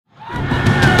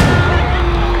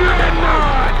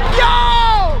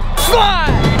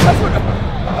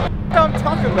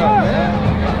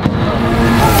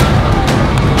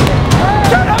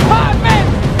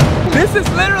This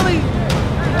is literally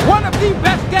one of the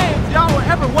best games y'all will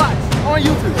ever watch on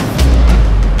YouTube.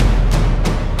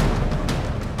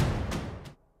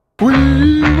 We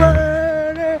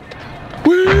ready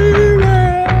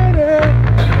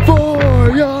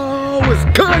for y'all. What's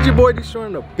good? Your boy Deestroying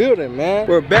in the building, man.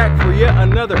 We're back for yet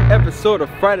another episode of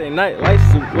Friday Night Lights.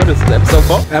 What is this, episode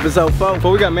 4? Episode 4.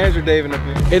 Before we got Manager Dave in the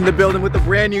building. In the building with the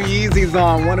brand new Yeezys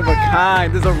on, one of a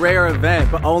kind. This is a rare event,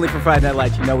 but only for Friday Night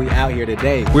Lights. You know we out here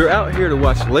today. We're out here to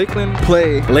watch Lakeland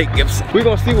play Lake Gibson. We're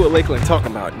gonna see what Lakeland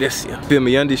talking about this year. Feel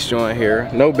me, Deestroying here.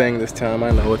 No bang this time,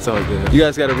 I know, it's all good. You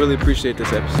guys gotta really appreciate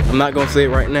this episode. I'm not gonna say it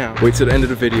right now. Wait till the end of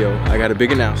the video. I got a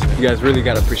big announcement. You guys really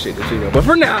gotta appreciate this video. But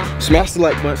for now, smash the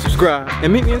like button, subscribe,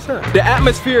 and meet me inside. The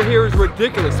atmosphere here is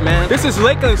ridiculous, man. This is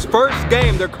Lakeland's first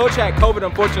game. Their coach had COVID,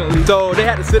 unfortunately, so they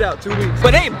had to sit out 2 weeks.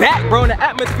 But they back, bro, and the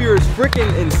atmosphere is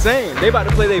freaking insane. They about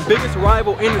to play their biggest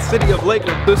rival in the city of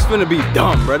Lakeland. So it's finna be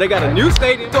dumb, bro. They got a new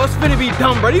stadium, so it's finna be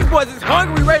dumb, bro. These boys is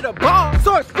hungry, ready to ball,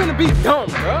 so it's finna be dumb,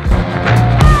 bro.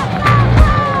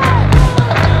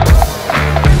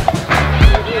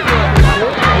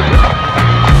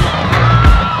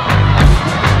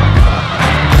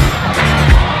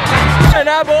 And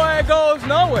that boy goes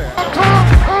nowhere.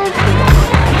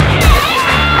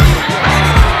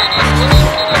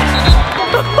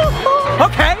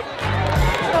 Okay.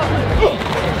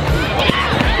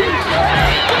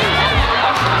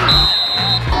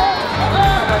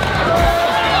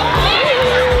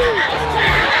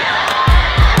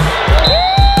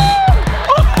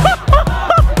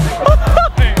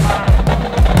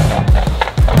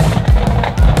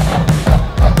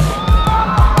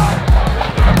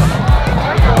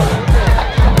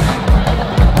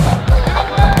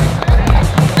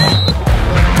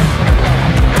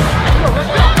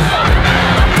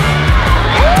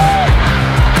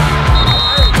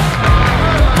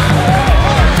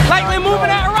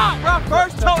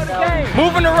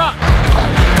 Moving the rock.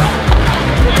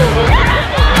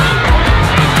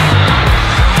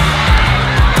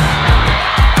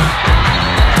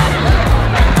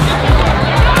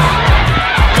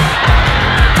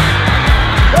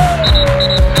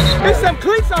 There's some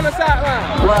cleats on the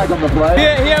sideline. Flag on the play.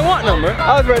 He ain't want them, bro.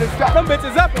 I was ready to stop them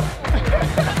bitches up.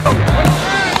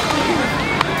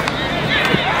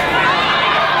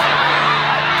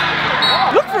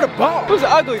 The ball. It was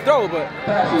an ugly throw, but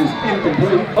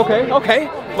okay.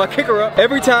 My kicker up.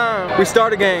 Every time we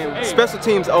start a game, special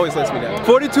teams always lets me down.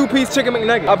 42-piece chicken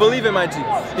McNugget. I believe in my team.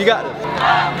 You got this.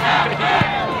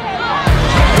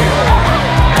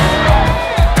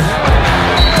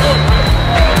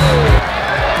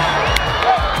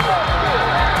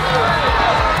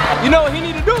 You know what he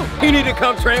need to do? He need to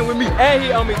come train with me, and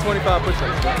he owe me 25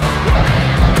 push-ups.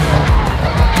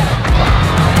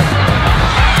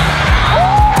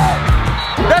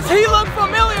 Does he look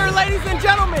familiar, ladies and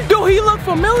gentlemen? Do he look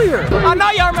familiar? I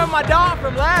know y'all remember my dog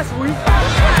from last week.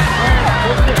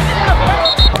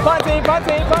 Punt team.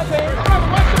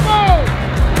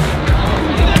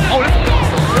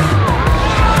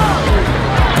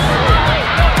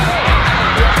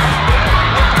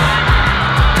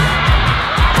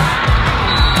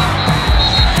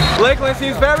 Lakeland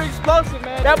seems very explosive,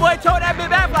 man. That boy towed that bit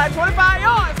back for like 25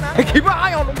 yards, man. Keep an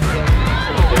eye on him.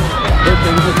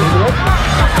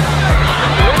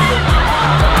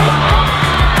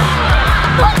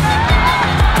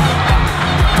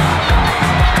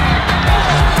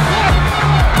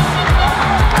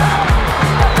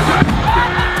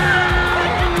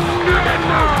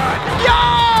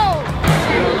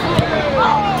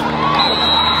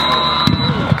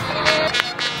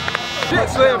 Shit,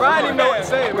 Slim, bro. I didn't even know what to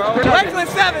say, bro. Lakeland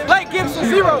 7, Lake Gibson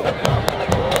 0.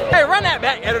 Hey, run that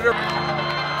back, editor.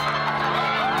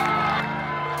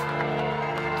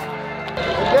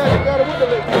 You got it with the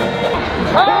leg.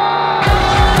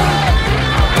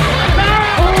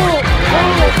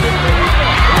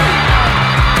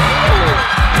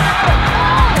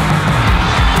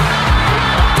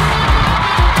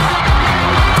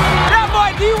 That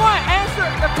boy D1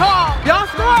 answered the call. Y'all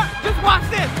score? Just watch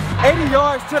this. 80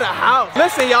 yards to the house.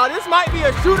 Listen, y'all, this might be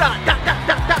a shootout.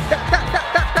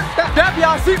 Strap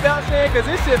y'all seatbelts in, cause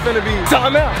this shit's gonna be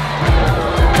something else.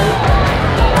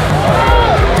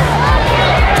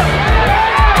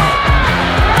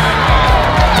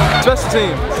 Special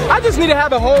teams. I just need to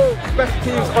have a whole special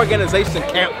teams organization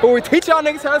camp where we teach y'all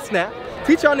niggas how to snap,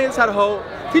 teach y'all niggas how to hold,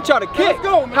 teach y'all to kick,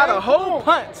 how to hold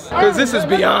punts, cause this is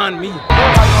beyond me.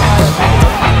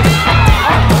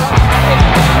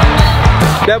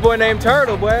 That boy named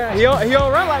Turtle, boy. He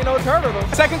don't run like no turtle though.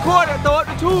 Second quarter, throw up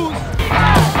the tools.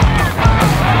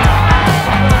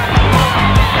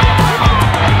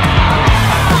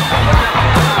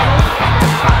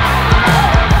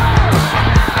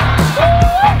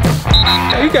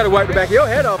 You gotta wipe the back of your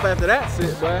head off after that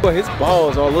shit, boy. Boy, his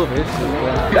balls all over his shit,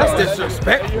 boy. That's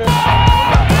disrespectful.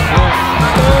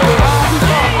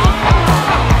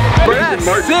 Bro, that's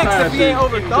 6 if he ain't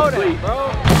overthrow that,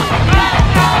 bro.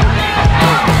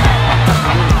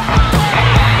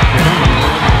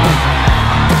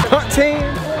 Punt team,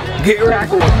 get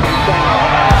ready.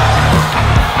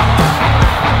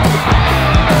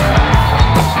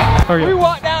 We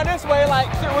walked down this way like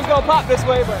shit was gonna pop this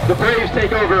way, but the Braves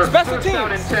take over. Special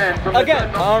teams. Again,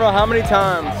 I don't know how many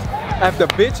times I have to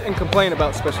bitch and complain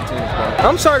about special teams, bro.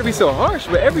 I'm sorry to be so harsh,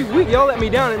 but every week y'all let me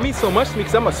down. It means so much to me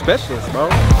because I'm a specialist, bro.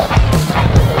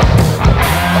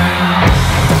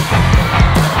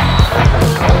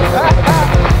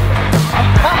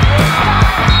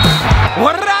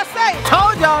 What did I say?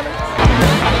 Told y'all.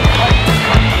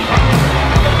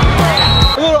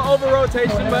 A little over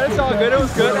rotation, but it's all good. It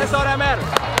was good. That's all that matters.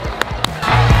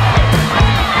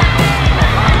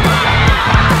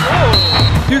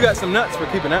 You got some nuts for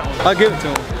keeping that one. I'll give it to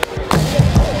him.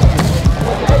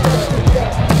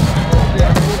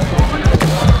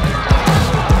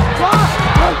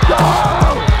 Let's go!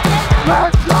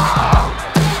 Let's go!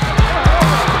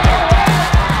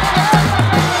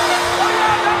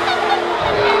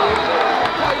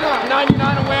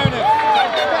 99 awareness.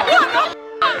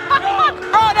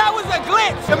 Oh, that was a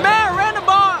glitch. The man ran the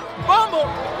ball,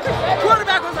 fumbled.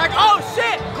 Quarterback was like, oh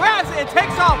shit, grabs it and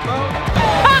takes off, bro.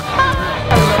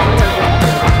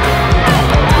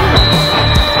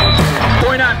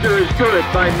 Point after is good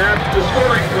by Matt. The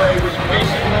scoring play was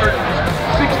Mason Martin's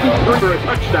 63 for a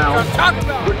touchdown. I'm talking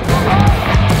about.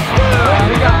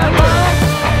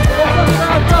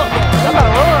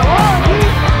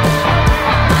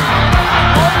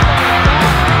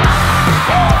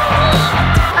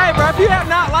 Hey, bro, if you have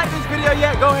not liked this video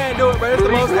yet, go ahead and do it, bro. It's the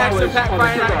most action-packed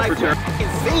Friday night like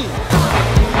you've seen.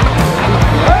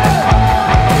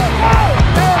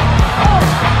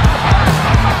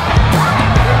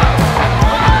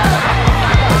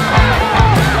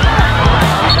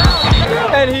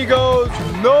 And he goes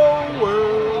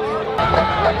nowhere.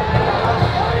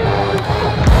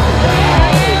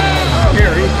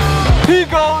 He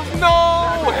goes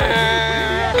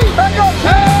nowhere. Back up.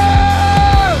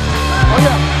 Oh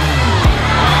yeah.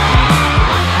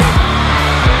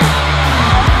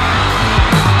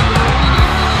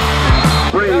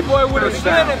 That boy would have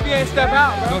slid if he ain't step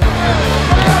out, bro.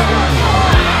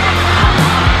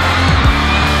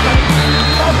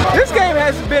 This game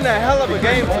has been a hell of a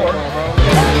game for him, bro.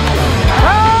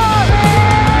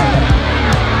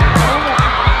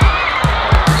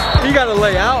 You gotta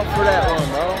lay out for that one,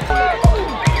 bro.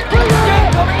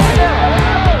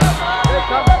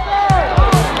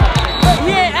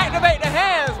 He ain't activate the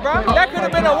hands, bro. That could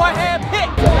have been a one-hand pick.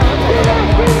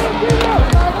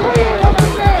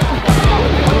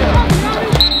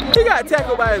 He got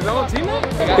tackled by his own teammate.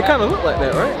 It kind of looked like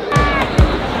that, right?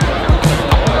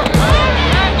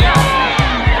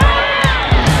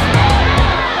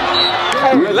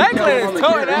 Lakeland is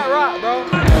toting that rock, bro.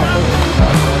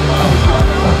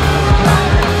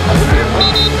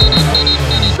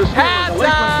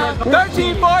 Halftime,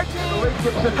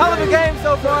 13-14. Hell of a game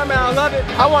so far, man. I love it.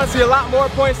 I want to see a lot more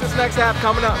points this next half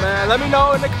coming up, man. Let me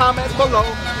know in the comments below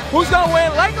who's gonna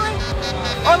win, Lakeland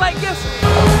or Lake Gibson.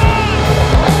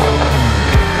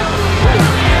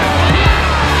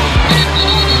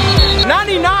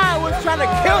 99 was trying to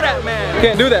kill that man. You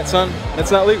can't do that, son.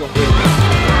 That's not legal.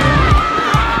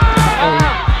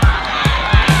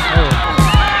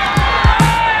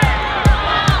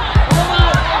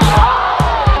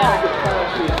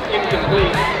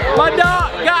 My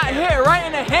dog got hit right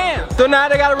in the hand. So now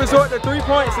they gotta resort to 3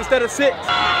 points instead of 6.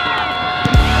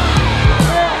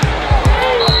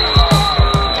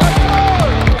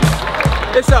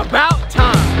 It's about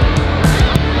time.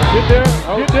 Get there,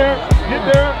 get there,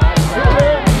 get there, get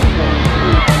there.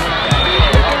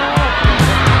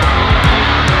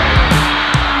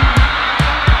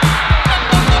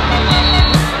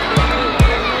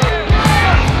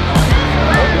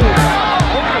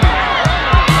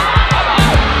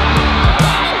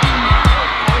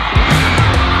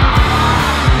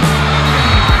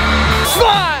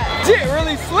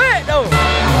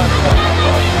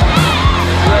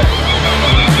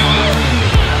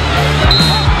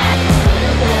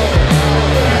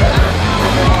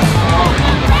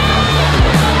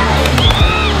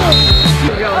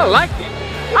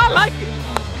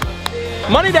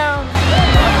 Money down.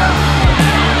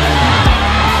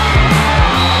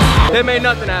 They made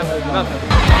nothing happen. Nothing.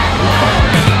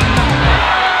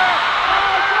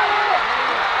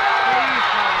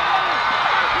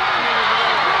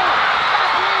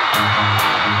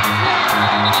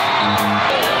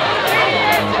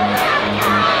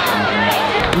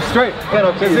 straight.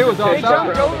 Because it was They offside.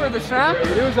 jumped over the snap.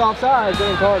 It was offside, they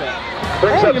didn't call that.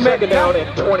 Brings Hey, up you made second the down count.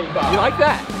 and 25. You like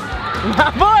that?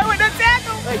 My boy with the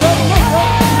tackle! Hey, go,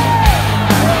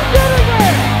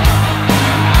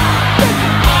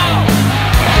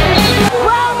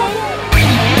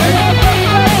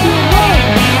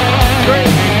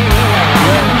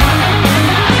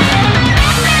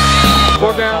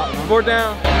 Four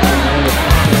down.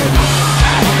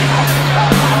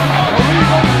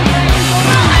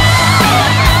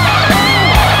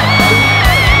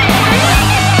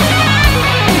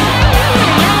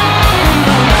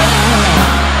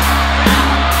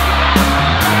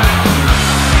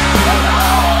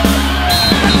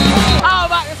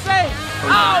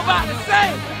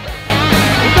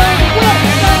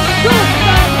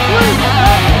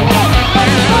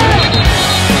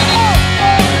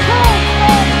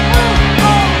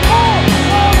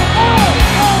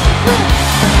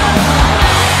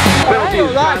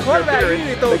 Quarterback, you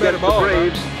need to throw a better ball.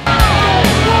 Braves.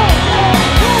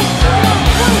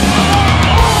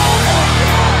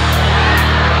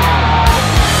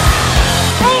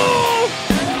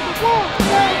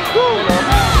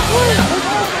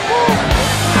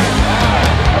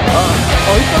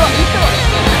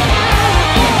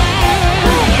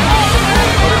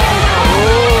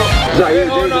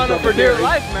 Holding on to for dear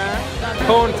life, man.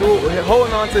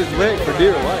 Holding on to his leg for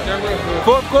dear life.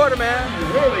 Fourth quarter,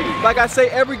 man. Like I say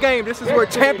every game, this is where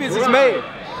champions is made.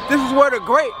 This is where the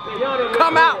great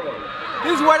come out.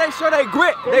 This is where they show their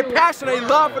grit, their passion, their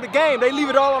love for the game. They leave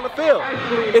it all on the field.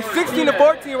 It's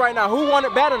 16-14 right now. Who want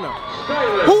it better than them?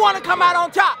 Who want to come out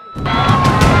on top?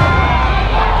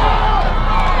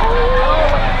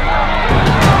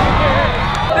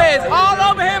 It's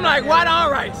all over him like white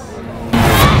on rice.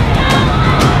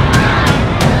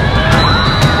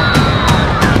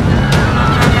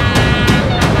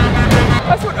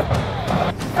 That's what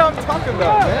I'm talking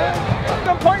about, man.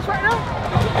 Some points right now.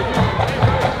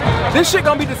 This shit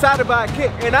gonna be decided by a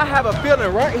kick, and I have a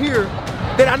feeling right here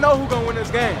that I know who's gonna win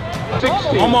this game.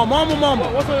 16. Mama.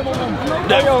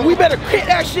 We better quit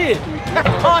that shit.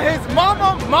 On his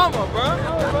mama,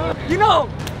 bro. You know,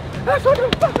 that's what the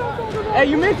fuck I'm talking about. Hey,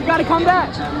 you missed. You gotta come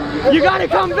back. You gotta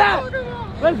come back.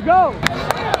 Let's go.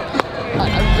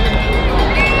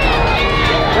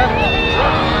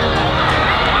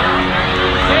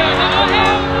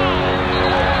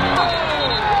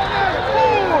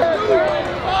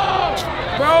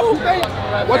 Bro,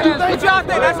 what you think? What y'all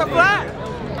think? That's a flag?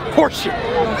 Horseshit.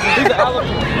 He's an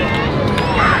elephant.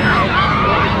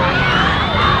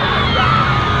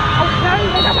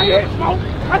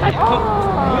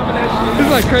 This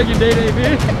is like Craig and Day,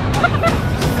 man.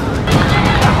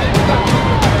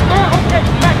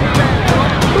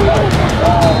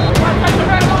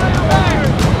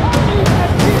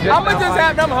 I'ma just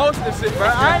have them host this shit, bro.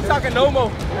 I ain't talking no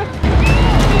more.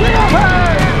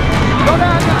 Go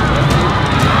down.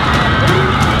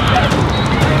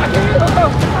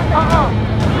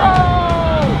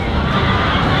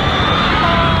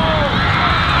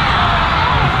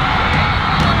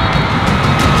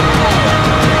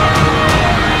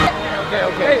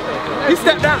 Okay. He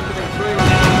stepped down.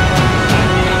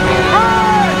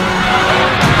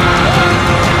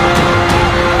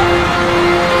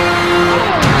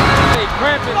 Hey,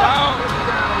 cramping, dog.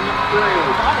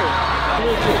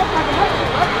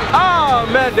 Oh,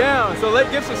 man, down. So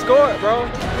Lake Gibson scored, bro.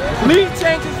 Lead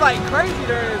changes like crazy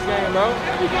during this game, bro.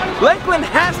 Lakeland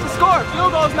has to score.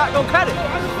 Field goal's not gonna cut it.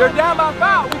 They're down by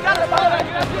 5. We gotta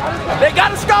score. They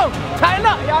gotta score. Tighten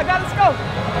up, y'all gotta score.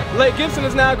 Lake Gibson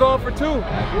is now going for 2.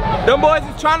 Them boys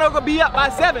is trying to go be up by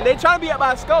 7. They trying to be up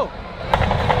by a score.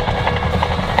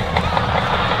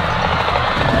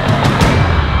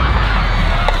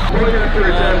 Point after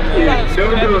attempt is no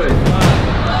good.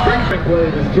 Strengthening play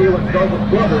is Jalen Douglas'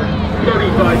 brother,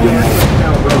 35-yard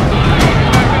touchdown run.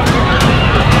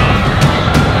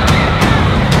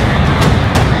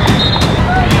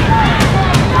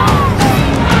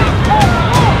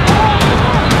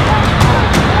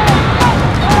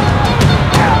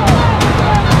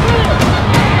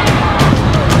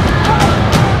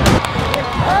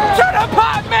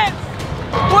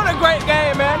 What a great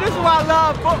game, man. This is why I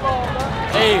love football,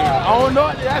 man. Hey, I don't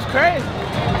know. That's crazy.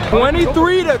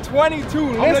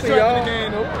 23-22. Listen,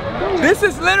 y'all. This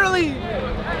is literally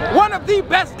one of the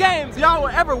best games y'all will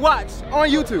ever watch on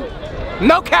YouTube.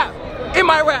 No cap. In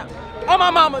my rap. On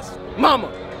my mama's mama.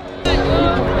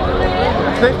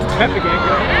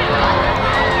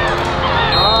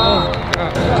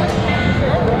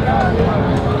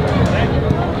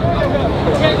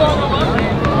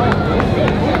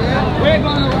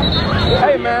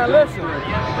 Hey man, listen.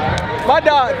 My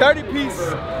dog, 30 piece.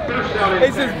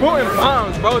 It's just booting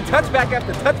bombs, bro. Touchback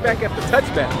after touchback after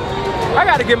touchback. I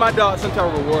gotta give my dog some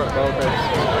type of reward, bro.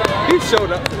 He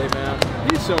showed up today, man.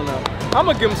 He's showing up. I'm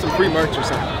gonna give him some free merch or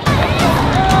something.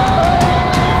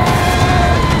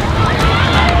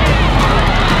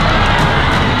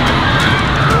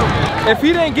 If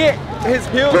he didn't get his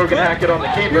heels Broken hacket on the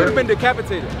keeper. he would have been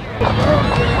decapitated. Oh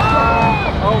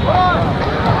my God.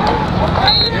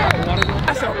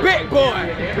 That's a big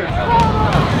boy.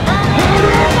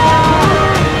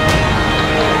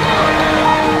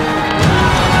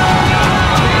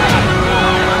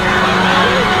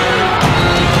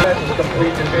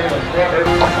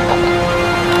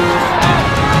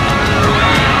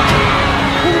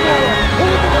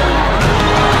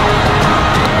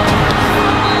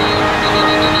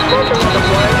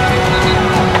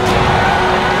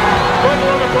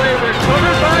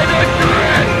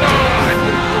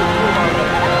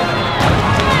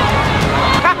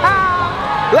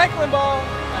 Lakeland ball,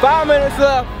 5 minutes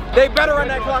left. They better run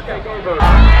that clock out.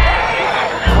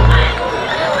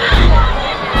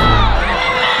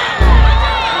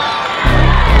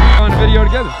 On the video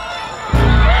together.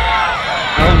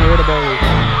 I don't know where the ball is.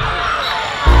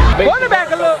 Quarterback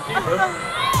a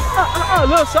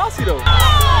little saucy though.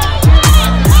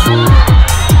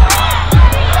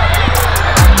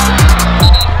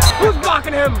 Who's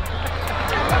blocking him?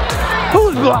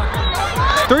 Who's blocking?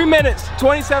 3 minutes,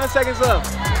 27 seconds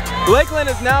left. Lakeland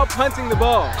is now punting the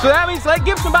ball. So that means Lake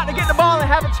Gibson about to get the ball and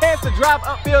have a chance to drive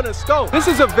upfield and score. This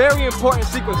is a very important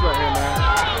sequence right here,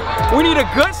 man. We need a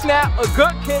good snap, a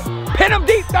good kick, pin him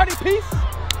deep, 30 piece.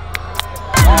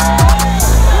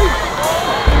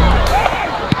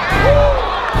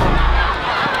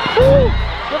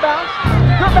 Good bounce,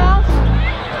 good bounce,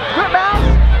 good bounce,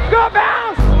 good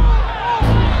bounce.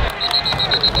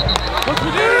 What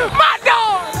you do? My dog!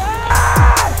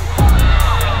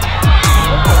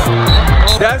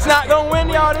 That's not gonna win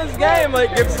y'all this game,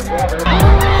 Lake Gibson. 2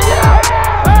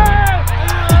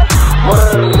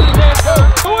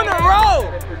 in a row.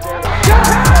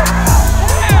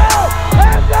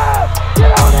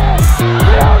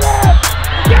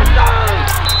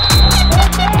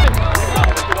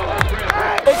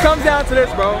 It comes down to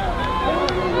this, bro.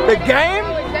 The game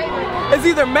is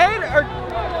either made or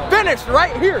finished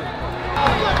right here.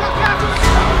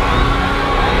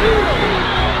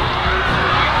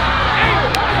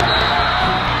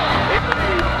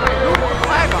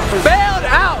 Bailed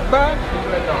out, bro.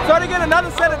 So they get another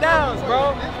set of downs,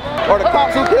 bro. Or the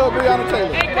cops who killed Breonna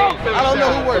Taylor. I don't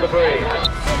know who worked.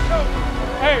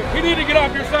 Hey, you need to get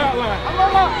off your sideline.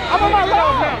 I'm on my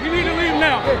line. Now. You need to leave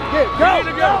now. Go, you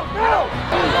need to go.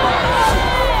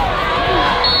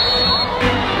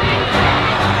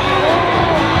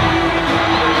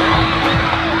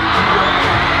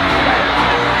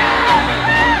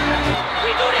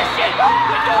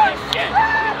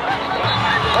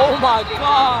 Oh my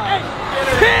God.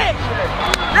 Pick!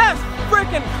 That's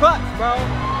freaking clutch, bro.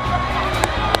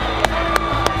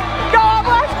 Go,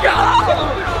 let's go!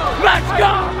 Let's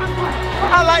go!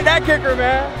 I like that kicker,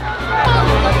 man.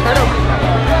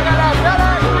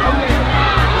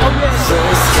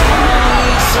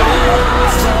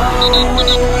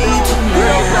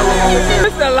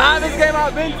 This is the livest game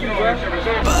I've been to, bro.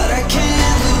 But I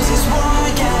can't lose this war,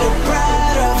 get a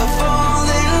pride of a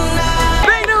falling night.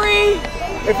 Victory!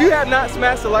 If you have not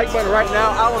smashed the like button right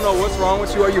now, I don't know what's wrong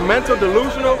with you. Are you mental,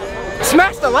 delusional?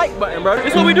 Smash the like button, bro.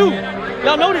 It's what we do.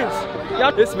 Y'all know this.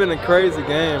 It's been a crazy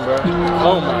game, bro.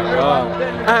 Oh my God.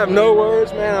 I have no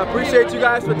words, man. I appreciate you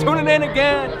guys for tuning in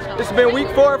again. It's been week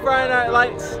 4 of Friday Night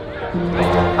Lights.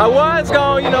 I was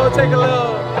gonna, take a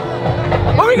little.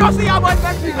 But we gonna see y'all boys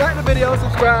next week. Like the video,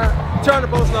 subscribe, turn the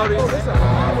post notice.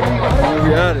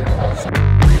 We out it.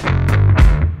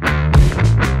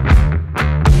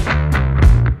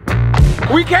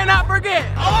 We cannot forget,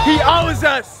 he owes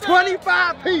us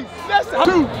 25 piece. That's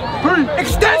 2, 3,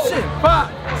 extension,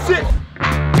 5, 6.